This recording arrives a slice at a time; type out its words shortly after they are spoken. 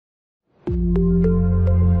Hi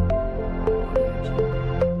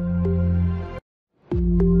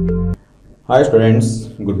students,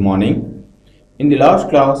 good morning. In the last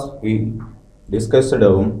class we discussed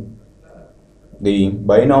the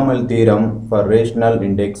binomial theorem for rational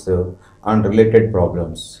index and related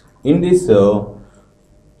problems. In this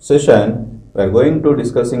session we are going to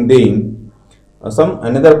discussing the some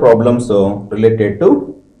another problems related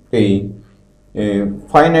to the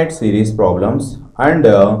finite series problems and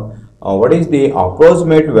what is the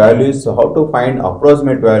approximate values, how to find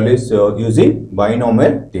approximate values using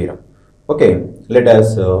binomial theorem. Okay, let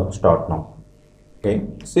us start now. Okay,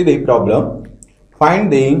 see the problem.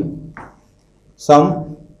 Find the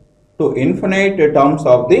sum to infinite terms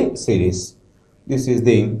of the series. This is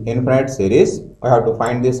the infinite series. I have to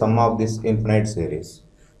find the sum of this infinite series.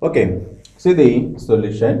 Okay, see the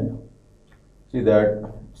solution. See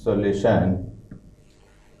that solution.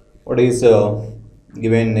 What is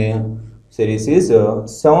given series is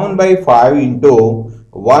 7 by 5 into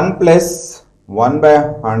 1 plus 1 by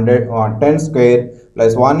 100 or 10 square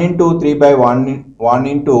plus 1 into 3 by 1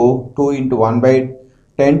 into 2 into 1 by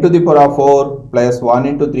 10 to the power of 4 plus 1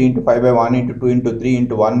 into 3 into 5 by 1 into 2 into 3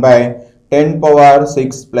 into 1 by 10 power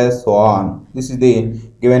 6 plus so on. This is the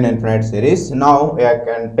given infinite series. Now I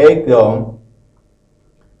can take the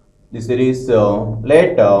series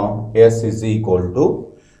let s is equal to,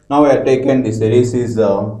 now we have taken the series is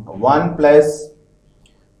 1 plus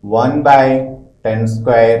 1 by 10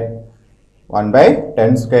 square 1 by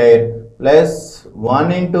 10 square plus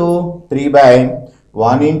 1 into 3 by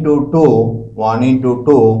 1 into 2 1 into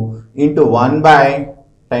 2 into 1 by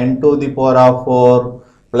 10 to the power of 4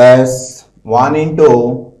 plus 1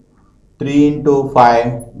 into 3 into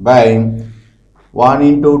 5 by 1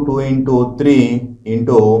 into 2 into 3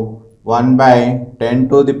 into 1 by 10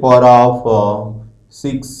 to the power of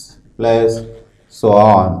 6 plus so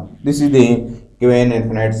on. This is the given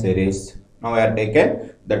infinite series. Now we are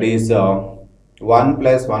taken, that is 1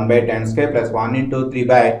 plus 1 by 10 square plus 1 into 3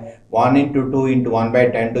 by 1 into 2 into 1 by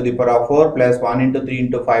 10 to the power of 4 plus 1 into 3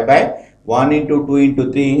 into 5 by 1 into 2 into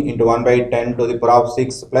 3 into 1 by 10 to the power of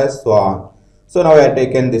 6 plus so on. So now we are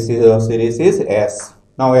taken, this is series is S.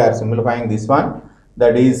 Now we are simplifying this one,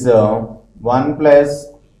 that is 1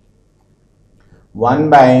 plus 1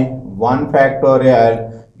 by 1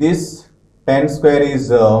 factorial, this 10 square is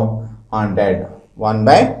 100, 1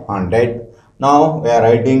 by 100. Now we are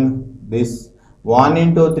writing this 1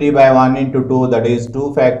 into 3 by 1 into 2, that is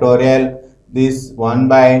 2 factorial, this 1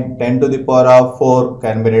 by 10 to the power of 4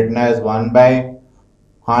 can be written as 1 by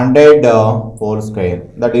 100 whole square,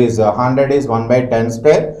 that is 100 is 1 by 10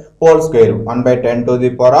 square whole square, 1 by 10 to the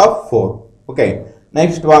power of 4. Okay,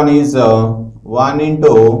 next one is 1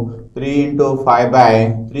 into 3 into 5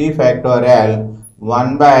 by 3 factorial,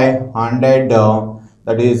 1 by 100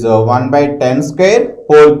 that is 1 by 10 square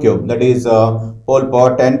whole cube, that is whole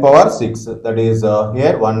power 10 power 6, that is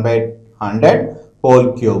here 1 by 100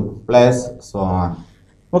 whole cube plus so on.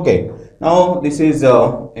 Okay, now this is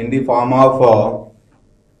in the form of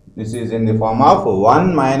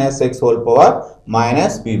 1 minus x whole power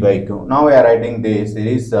minus p by q. Now we are writing the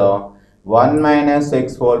series 1 minus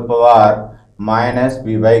x whole power minus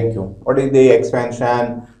p by q. What is the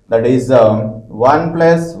expansion? That is 1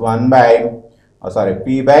 plus 1 by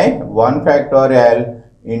p by 1 factorial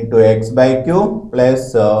into x by q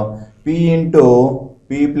plus p into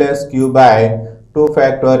p plus q by 2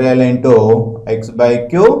 factorial into x by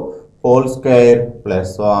q whole square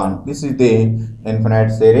plus 1. This is the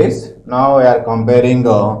infinite series. Now we are comparing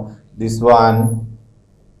this one.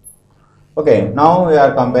 Okay, now we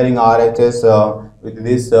are comparing RHS with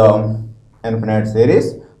this infinite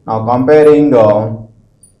series. Now comparing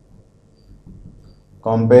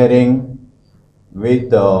with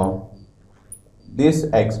this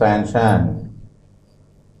expansion,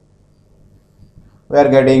 we are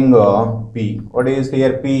getting p. What is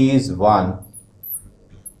here? P is 1,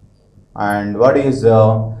 and what is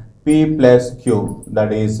p plus q?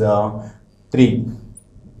 That is 3.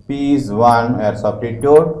 P is 1. We are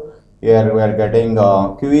substitute. Here we are getting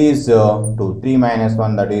q is 2. 3 minus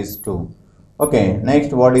 1, that is 2. Okay,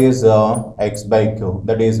 next what is x by q?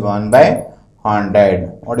 That is 1 by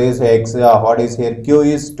 100. What is x? What is here? Q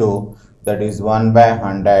is 2. That is 1 by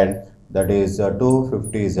 100. That is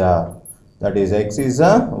 250s are. That is x is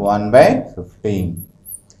 1 by 15.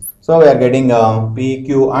 So we are getting p,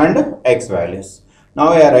 q and x values.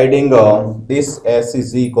 Now we are writing this s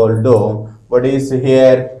is equal to, what is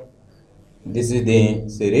here? This is the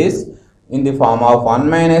series in the form of 1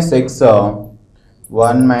 minus x whole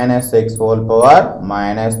power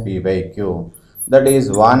minus p by q. That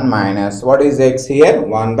is 1 minus, what is x here?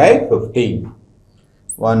 1 by 15.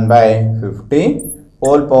 1 by 50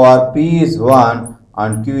 whole power p is 1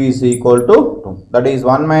 and q is equal to 2. That is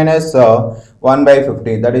 1 minus 1 by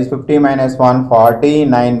 50. That is 50 minus 1,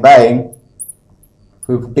 49 by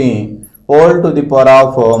 50 whole to the power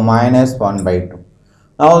of minus 1 by 2.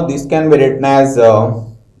 Now this can be written as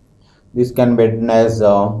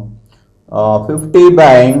 50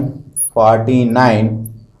 by 49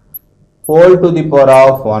 whole to the power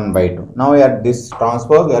of 1 by 2. Now at this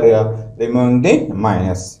transpose we are removing the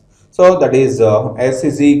minus. So that is s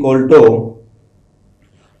is equal to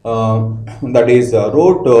that is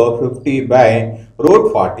root 50 by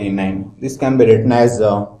root 49. This can be written as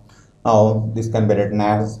this can be written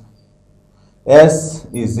as s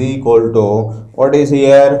is equal to what is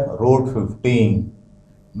here root 50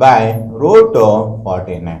 by root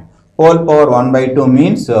 49 whole power 1 by 2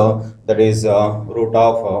 means that is root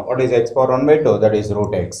of what is x power 1 by 2, that is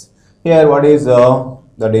root x. Here what is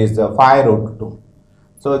that is 5 root 2.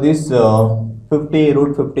 So this 50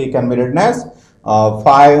 root 50 can be written as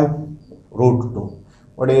 5 root 2.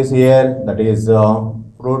 What is here, that is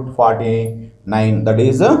root 49, that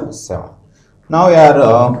is 7. Now we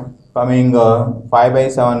are coming 5 by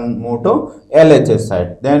 7 move to LHS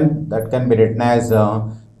side, then that can be written as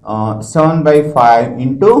 7 by 5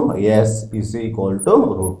 into s is equal to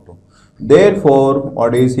root 2. Therefore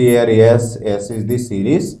what is here, s is the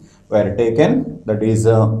series were taken, that is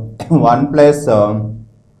 1 plus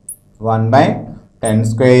 1 by 10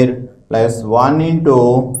 square plus 1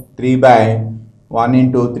 into 3 by 1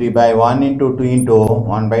 into 3 by 1 into 2 into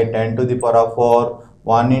 1 by 10 to the power of 4,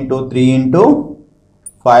 1 into 3 into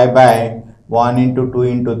 5 by 1 into 2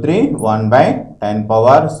 into 3, 1 by 10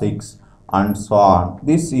 power 6 and so on.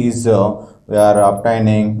 This is we are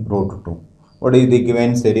obtaining root 2. What is the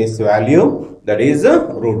given series value? That is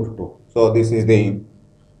root 2. So this is the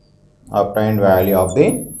obtained value of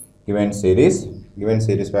the given series. Given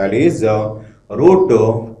series value is root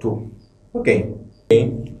 2. Okay.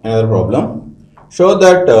 Another problem. Show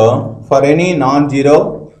that for any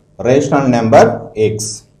non-zero rational number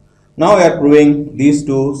x. Now we are proving these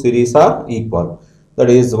two series are equal. That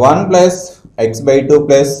is 1 plus x by 2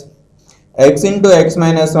 plus x into x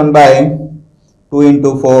minus 1 by 2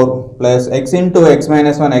 into 4 plus x into x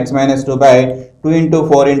minus 1 x minus 2 by 2 into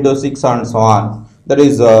 4 into 6 and so on. That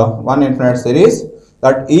is one infinite series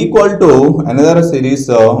that equal to another series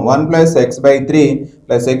 1 plus x by 3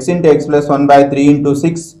 plus x into x plus 1 by 3 into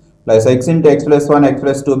 6 plus x into x plus 1 x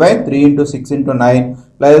plus 2 by 3 into 6 into 9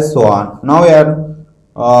 plus so on. Now we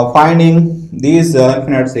are finding these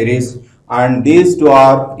infinite series and these two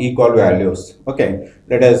are equal values. Okay,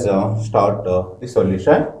 let us start the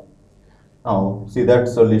solution. Now see that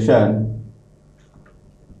solution.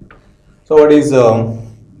 So what is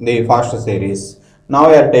the first series? Now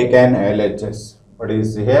we are taken LHS. What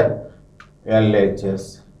is here?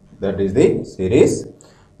 LHS. That is the series.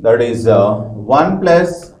 That is 1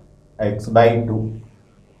 plus x by 2.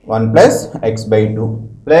 1 plus x by 2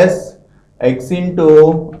 plus x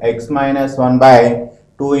into x minus 1 by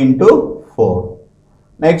 2 into 4.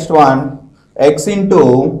 Next one, x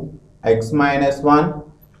into x minus 1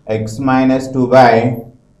 x minus 2 by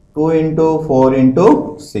 2 into 4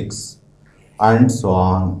 into 6 and so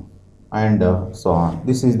on and so on.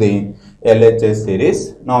 This is the LHS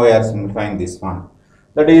series. Now we are simplifying this one.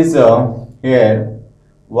 That is here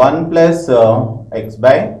 1 plus x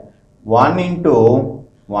by 1 into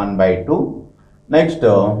 1 by 2. Next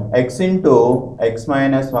x into x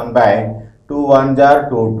minus 1 by 2 1s are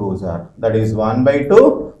 2 2s are, that is 1 by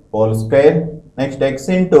 2 whole square. Next x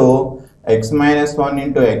into x minus 1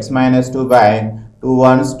 into x minus 2 by 2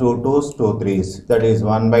 1s 2 2s 2 3s, that is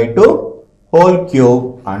 1 by 2 whole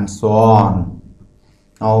cube and so on.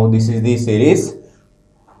 Now this is the series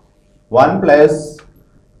 1 plus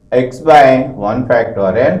x by 1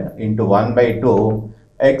 factorial into 1 by 2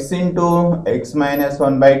 x into x minus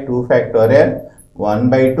 1 by 2 factorial 1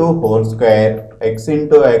 by 2 whole square x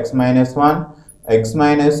into x minus 1 x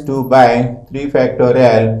minus 2 by 3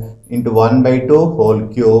 factorial into 1 by 2 whole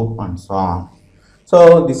cube and so on.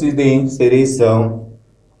 So this is the series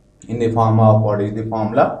in the form of what is the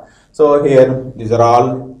formula. So here these are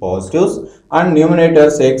all positives and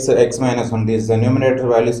numerators x minus 1, these numerator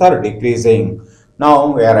values are decreasing. Now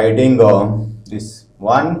we are writing this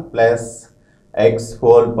 1 plus x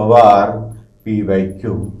whole power p by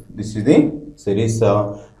q. This is the series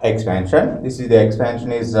expansion. This is the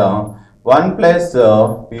expansion is 1 plus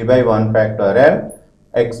p by 1 factorial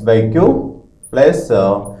x by q plus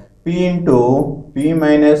p into p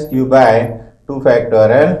minus q by 2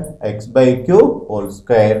 factorial x by q whole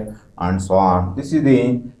square and so on. This is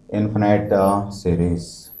the infinite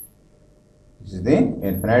series. This is the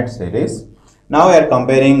infinite series. Now we are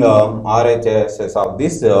comparing RHSs of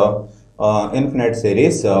this infinite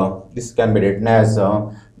series. This can be written as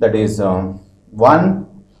that is 1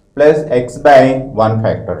 plus x by 1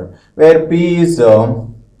 factor, where p is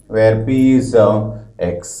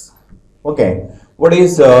x. Okay, what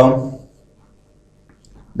is that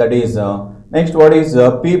is next, what is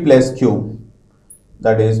p plus q?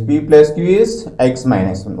 That is p plus q is x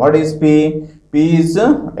minus 1. What is p? P is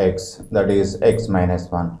x, that is x minus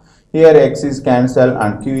 1. Here x is cancelled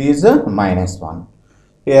and q is minus 1.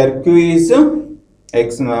 Here q is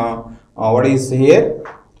x. What is here?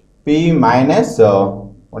 P minus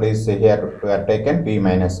what is here? We are taken p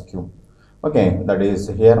minus q. Okay, that is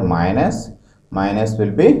here minus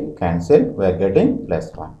will be cancelled. We are getting plus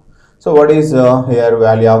 1. So what is here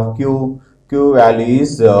value of q? Q value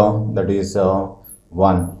is that is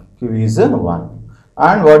 1. Q is 1.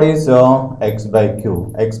 And what is x by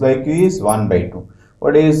q? X by q is 1 by 2.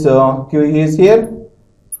 What is q is here?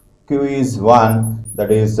 Q is 1.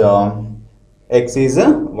 That is x is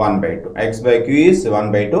 1 by 2. X by q is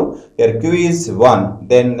 1 by 2. Here q is 1.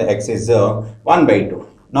 Then x is 1 by 2.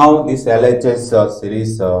 Now this LHS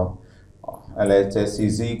series LHS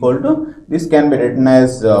is equal to, this can be written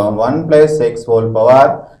as 1 plus x whole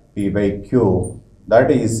power p by q. That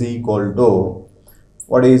is equal to,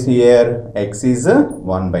 what is here? X is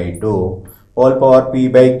 1 by 2 whole power p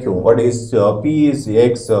by q. What is p is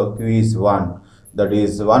x, q is 1. That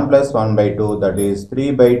is 1 plus 1 by 2. That is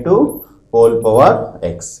 3 by 2 whole power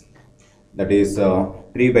x. That is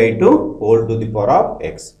 3 by 2 whole to the power of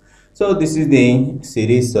x. So this is the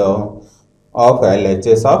series of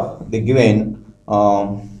LHS of the given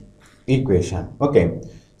equation. Okay.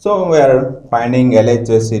 So we are finding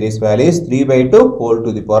LHS series value is 3 by 2 whole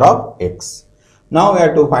to the power of x. Now we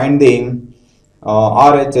have to find the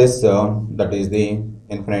RHS, that is the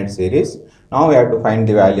infinite series. Now we have to find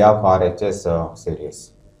the value of RHS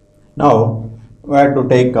series. Now we have to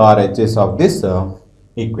take RHS of this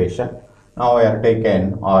equation. Now we have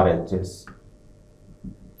taken RHS.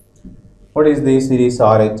 What is the series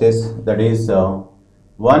RHS? That is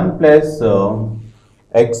 1 plus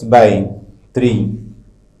x by 3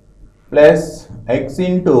 plus x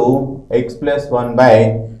into x plus 1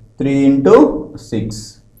 by 3 into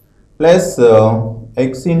 6 plus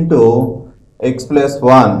x into x plus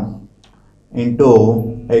 1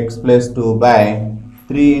 into x plus 2 by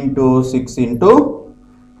 3 into 6 into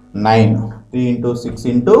 9. 3 into 6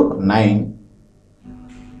 into 9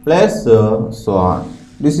 plus so on.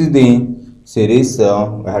 This is the series we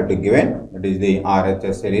have to given. That is the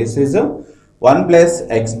RHS series is 1 plus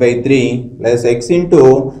x by 3 plus x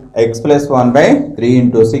into x plus 1 by 3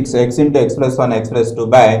 into 6, x into x plus 1, x plus 2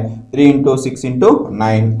 by 3 into 6 into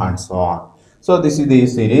 9 and so on. So this is the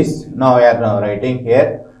series. Now we are writing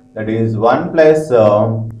here, that is 1 plus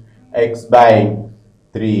x by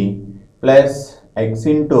 3 plus x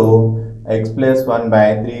into x plus 1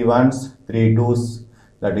 by 3 ones, 3 twos,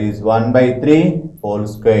 that is 1 by 3 whole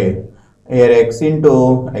square. Here x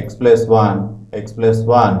into x plus 1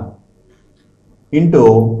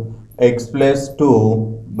 into x plus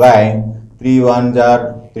 2 by 3 1s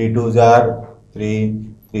are 3 2s are 3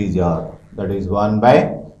 3s are, that is 1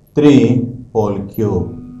 by 3 whole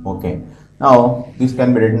cube. Okay. Now this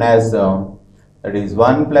can be written as that is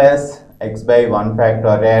 1 plus x by 1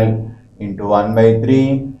 factorial into 1 by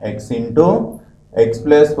 3 x into x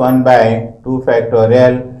plus 1 by 2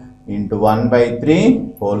 factorial into 1 by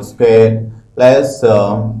 3 whole square plus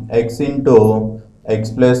x into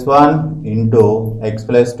x plus 1 into x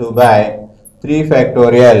plus 2 by 3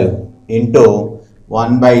 factorial into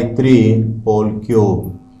 1 by 3 whole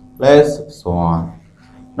cube plus so on.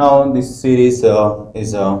 Now this series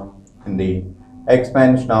is in the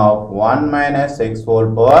expansion of 1 minus x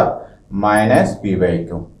whole power minus p by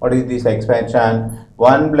q. What is this expansion?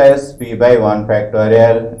 1 plus p by 1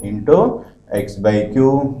 factorial into x by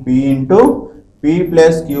q, p into p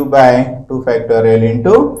plus q by 2 factorial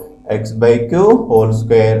into x by q whole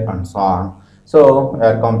square and so on. So we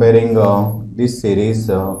are comparing this series.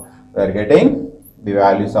 We are getting the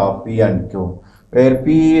values of p and q, where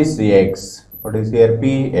p is x. What is here?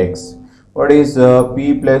 P x. What is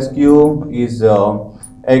p plus q is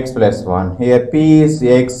x plus 1. Here p is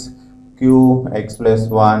x, q x plus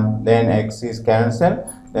 1, then x is cancelled,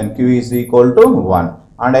 then q is equal to 1,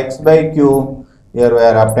 and x by q, here we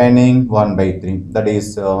are obtaining 1 by 3, that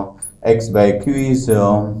is x by q is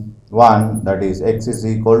 1, that is x is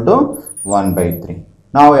equal to 1 by 3.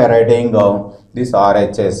 Now we are writing this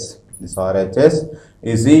RHS. This RHS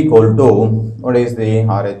is equal to, what is the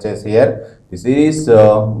RHS here? This is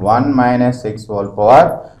 1 minus x whole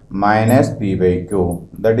power minus p by q.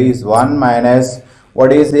 That is 1 minus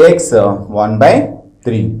What is x? 1 by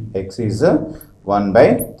 3. X is 1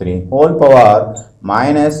 by 3. Whole power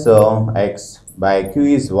minus x by q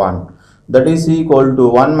is 1. That is equal to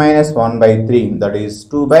 1 minus 1 by 3. That is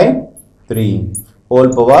 2 by 3.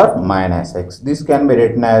 Whole power minus x. This can be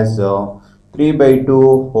written as 3 by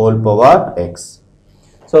 2 whole power x.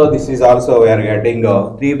 So this is also we are getting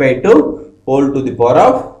 3 by 2 whole to the power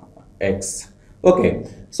of x. Okay.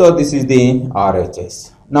 So this is the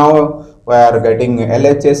RHS. Now we are getting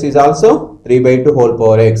LHS is also 3 by 2 whole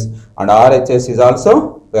power x, and RHS is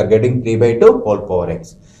also we are getting 3 by 2 whole power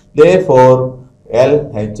x. Therefore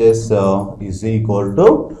LHS is equal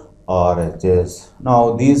to RHS.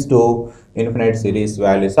 Now these two infinite series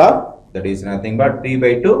values are, that is nothing but 3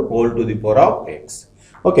 by 2 whole to the power of x.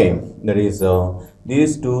 Okay, that is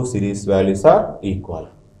these two series values are equal.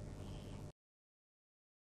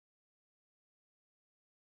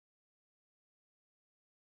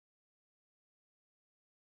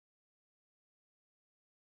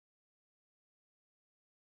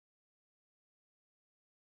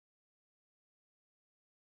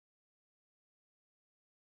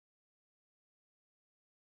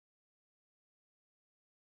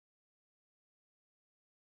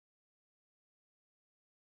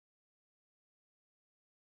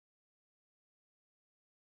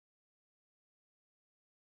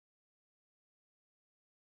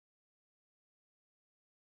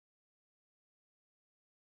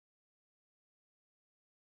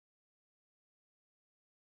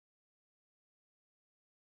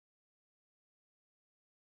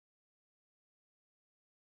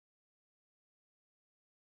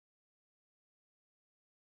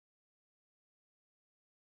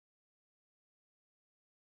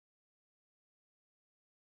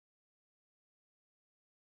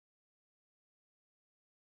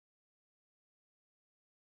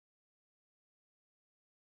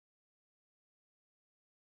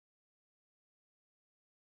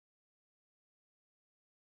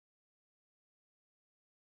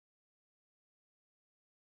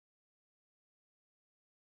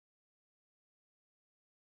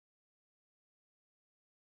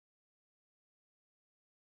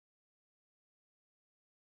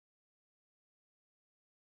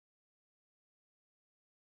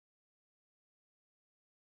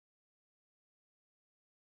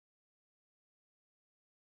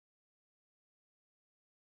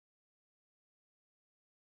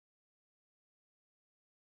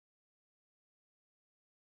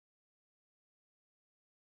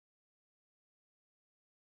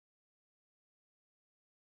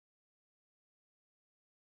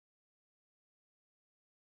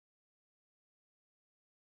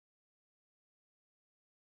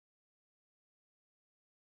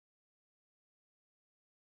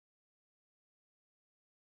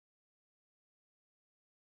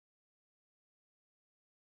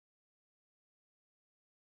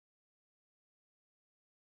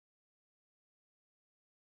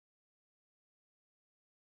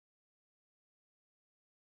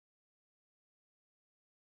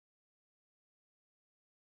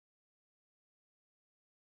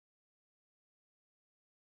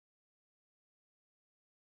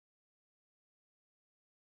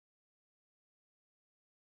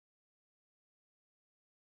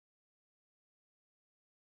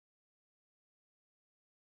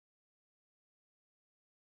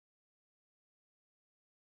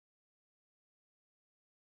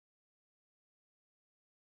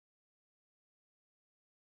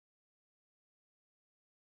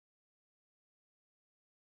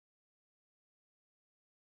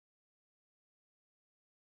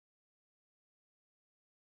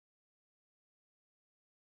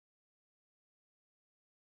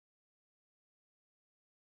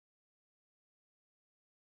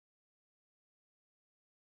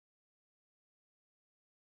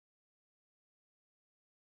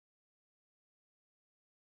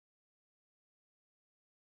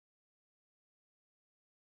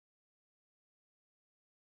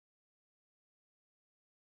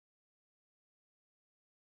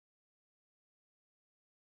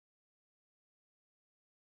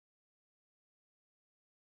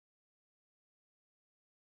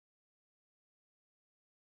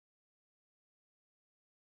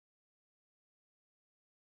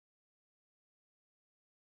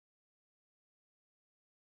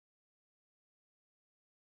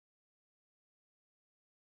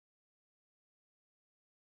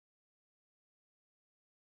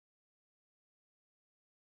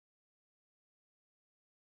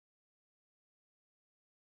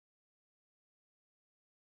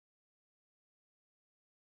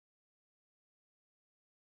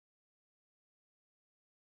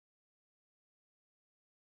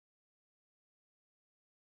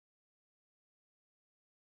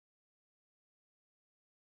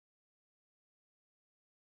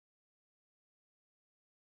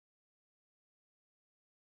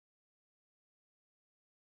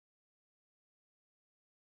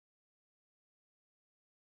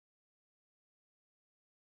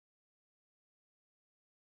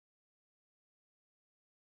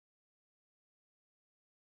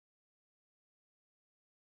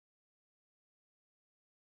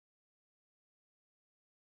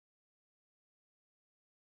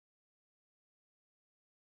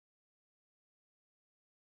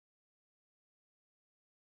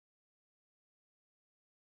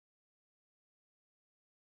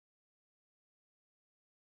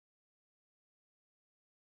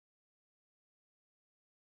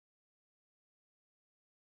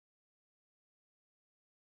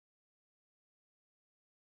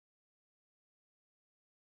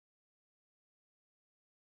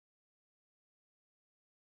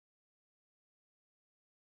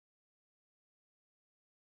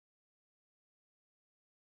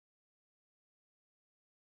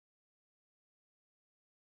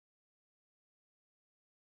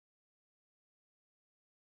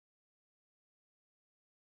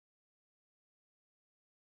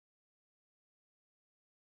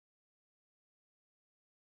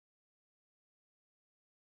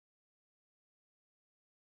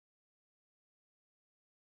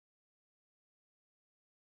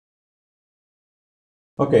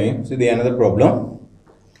 Okay, so the another problem.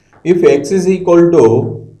 If x is equal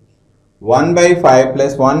to 1 by 5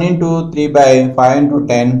 plus 1 into 3 by 5 into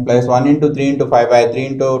 10 plus 1 into 3 into 5 by 3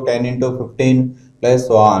 into 10 into 15 plus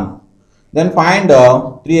so on. Then find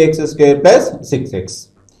 3x square plus 6x.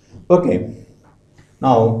 Okay,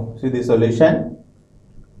 now see the solution.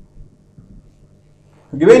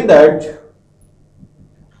 Given that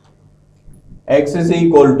x is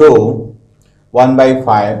equal to 1 by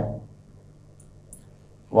 5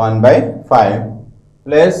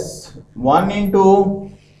 plus 1 into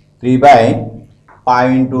 3 by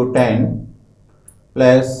 5 into 10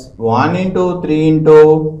 plus 1 into 3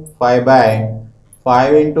 into 5 by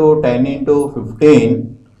 5 into 10 into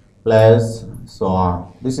 15 plus so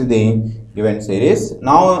on. This is the given series.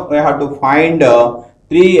 Now we have to find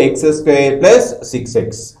 3x square plus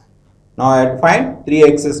 6x. Now I have to find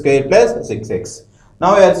 3x square plus 6x.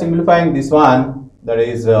 Now we are simplifying this one, that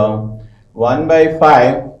is 1 by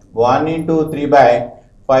 5, 1 into 3 by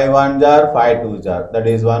 5 1 jar, 5 2 jar, that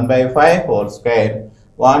is 1 by 5 whole square.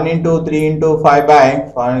 1 into 3 into 5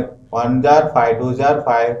 by 5 1 jar, 5 2 jar,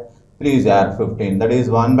 5 3 jar, 15, that is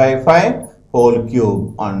 1 by 5 whole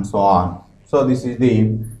cube and so on. So this is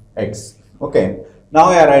the x. Okay. Now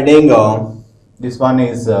we are adding this one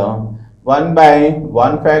is 1 by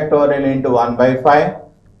 1 factorial into 1 by 5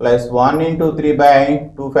 plus 1 into 3 by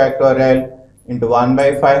 2 factorial into 1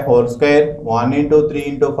 by 5 whole square, 1 into 3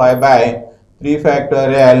 into 5 by 3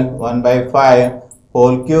 factorial 1 by 5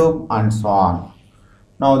 whole cube and so on.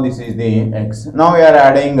 Now this is the x. Now we are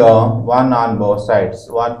adding 1 on both sides.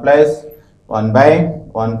 1 plus 1 by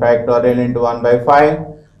 1 factorial into 1 by 5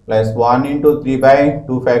 plus 1 into 3 by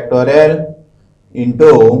 2 factorial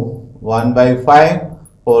into 1 by 5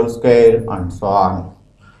 whole square and so on.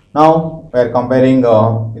 Now we are comparing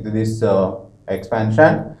with this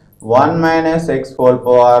expansion. 1 minus x whole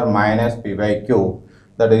power minus p by q,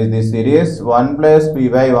 that is the series 1 plus p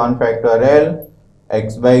by 1 factorial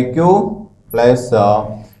x by q plus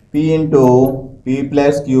p into p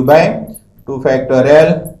plus q by 2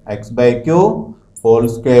 factorial x by q whole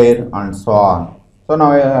square and so on. So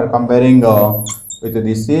now we are comparing with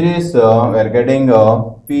this series. We are getting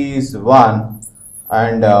p is 1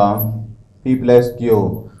 and p plus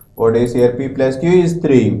q. What is here? P plus q is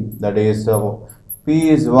 3, that is p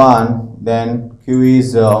is 1, then q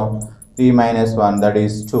is 3 minus 1, that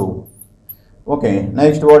is 2. Okay,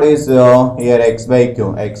 next what is here x by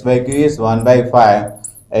q? X by q is 1 by 5,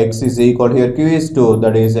 x is equal here, q is 2,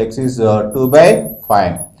 that is x is 2 by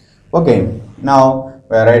 5. Okay, now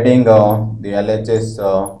we are writing the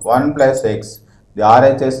LHS 1 plus x. The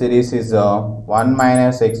RHS series is 1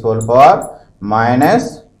 minus x whole power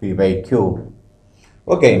minus p by q.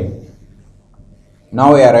 Okay,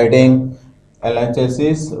 now we are writing LHS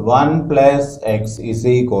is 1 plus x is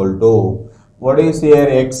equal to, what is here?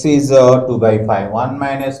 X is 2 by 5, 1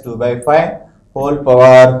 minus 2 by 5 whole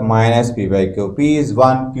power minus p by q. P is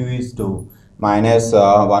 1, q is 2, minus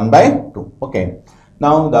 1 by 2. Okay,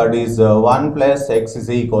 now that is 1 plus x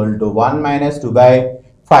is equal to 1 minus 2 by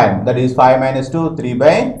 5, that is 5 minus 2, 3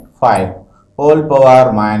 by 5 whole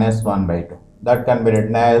power minus 1 by 2. That can be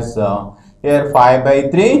written as here 5 by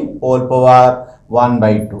 3 whole power 1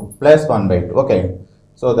 by 2 plus 1 by 2. Okay,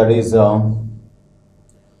 so that is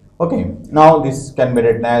okay. Now this can be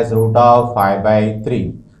written as root of 5 by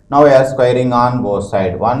 3. Now we are squaring on both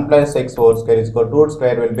sides. 1 plus x whole square is equal to root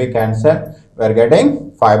square will be cancelled. We are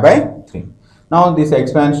getting 5 by 3. Now this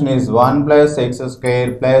expansion is 1 plus x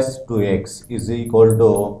square plus 2x is equal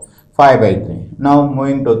to 5 by 3. Now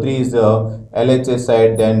moving to 3 is the LHS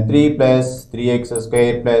side, then 3 plus 3x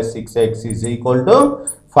square plus 6x is equal to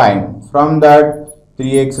 5. From that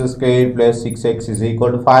 3x square plus 6x is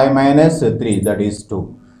equal to 5 minus 3, that is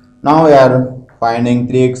 2. Now we are finding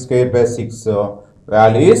 3x square plus 6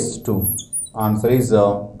 value is 2. Answer is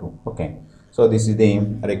 2. Okay, so this is the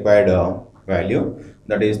required value,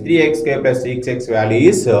 that is 3x square plus 6x value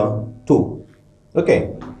is 2.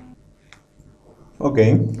 Okay.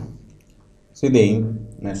 Okay. See the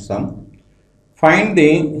next sum. Find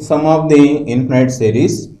the sum of the infinite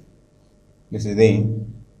series. This is the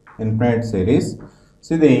infinite series.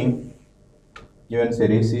 See the given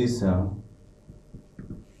series is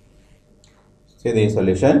see the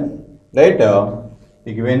solution, right? The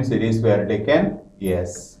given series we are taken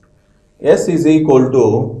S. S is equal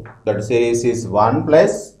to, that series is 1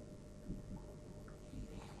 plus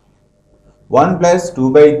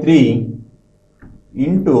 2 by 3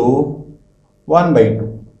 into 1 by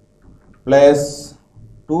 2 plus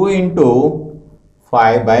 2 into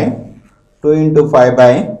 5 by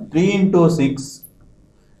 3 into 6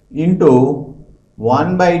 into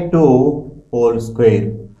 1 by 2 whole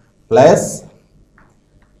square plus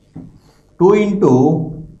 2 into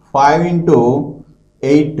 5 into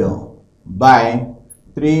 8 by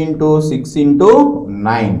 3 into 6 into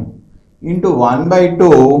 9 into 1 by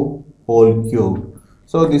 2 whole cube.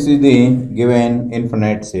 So this is the given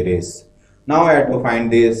infinite series. Now I have to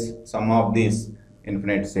find this sum of this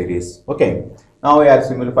infinite series. Okay. Now we are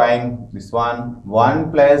simplifying this one.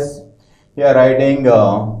 1 plus, here writing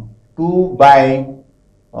 2 by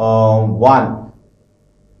 1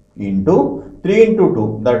 into 3 into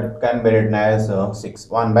 2, that can be written as 6,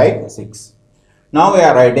 1 by 6. Now we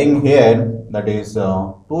are writing here, that is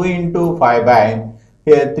 2 into 5 by,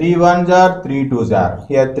 here 3 ones are 3 twos are,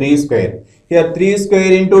 here 3 square, here 3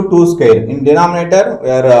 square into 2 square, in denominator we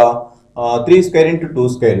are 3 square into 2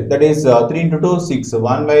 square, that is 3 into 2 6,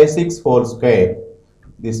 1 by 6 whole square,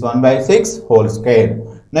 this 1 by 6 whole square.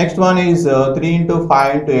 Next one is 3 into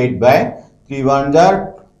 5 into 8 by 3 ones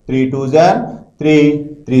are 3 twos are 3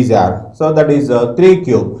 3s are, so that is 3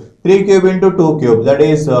 cube, 3 cube into 2 cube, that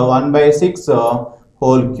is 1 by 6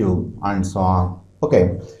 whole cube, and so on.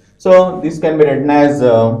 Okay, so this can be written as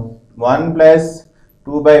 1 plus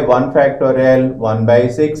 2 by 1 factorial 1 by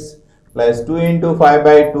 6 plus 2 into 5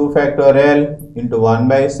 by 2 factorial into 1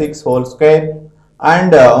 by 6 whole square,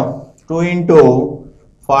 and 2 into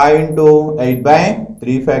 5 into 8 by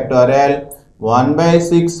 3 factorial 1 by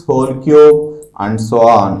 6 whole cube, and so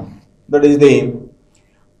on. That is the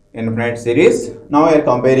infinite series. Now we are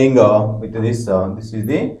comparing with this. This is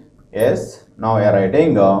the S. Now we are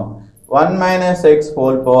writing 1 minus x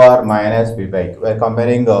whole power minus p by q. We are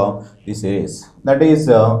comparing the series. That is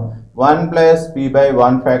 1 plus p by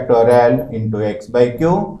 1 factorial into x by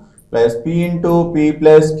q plus p into p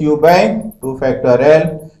plus q by 2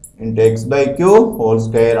 factorial into x by q whole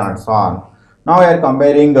square, and so on. Now we are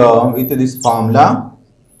comparing with this formula.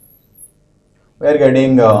 We are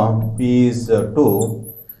getting p is 2.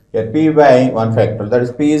 Here p by 1 factorial, that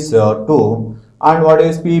is p is 2, and what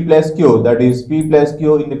is p plus q, that is p plus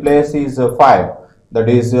q in the place is 5, that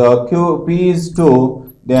is q, p is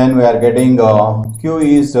 2, then we are getting q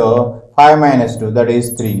is 5 minus 2, that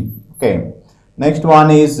is 3. Okay, next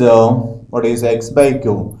one is what is x by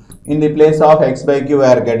q, in the place of x by q we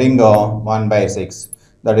are getting 1 by 6,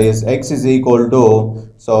 that is x is equal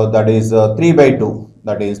to, so that is 3 by 2,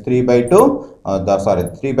 that is 3 by 2,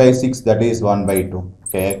 3 by 6, that is 1 by 2.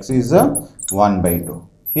 Okay, x is 1 by 2.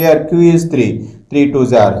 Here q is 3, 3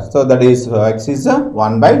 2s are, so that is x is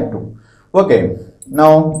 1 by 2. Okay,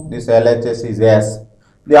 now this LHS is S.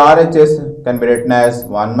 The RHS can be written as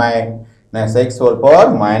 1 minus x whole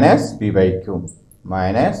power minus p by q,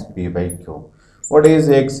 minus p by q. What is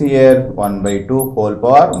x here? 1 by 2 whole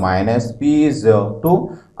power minus p is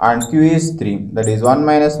 2 and q is 3, that is 1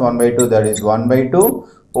 minus 1 by 2, that is 1 by 2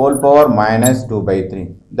 whole power minus 2 by 3.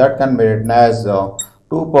 That can be written as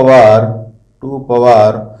 2 power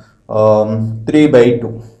 3 by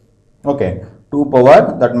 2. Okay, 2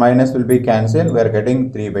 power, that minus will be cancelled, we are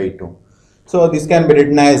getting 3 by 2. So this can be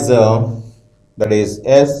written as that is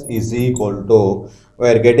S is equal to, we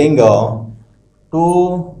are getting 2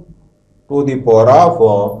 to the power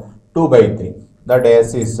of 2 by 3, that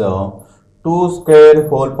S is 2 square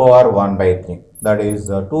whole power 1 by 3, that is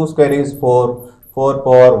 2 square is 4, 4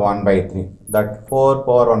 power 1 by 3, that 4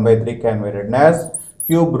 power 1 by 3 can be written as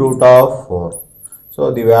cube root of 4.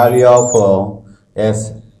 So the value of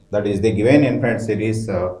S, that is the given infinite series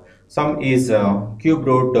sum is cube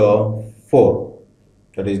root 4.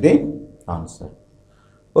 That is the answer.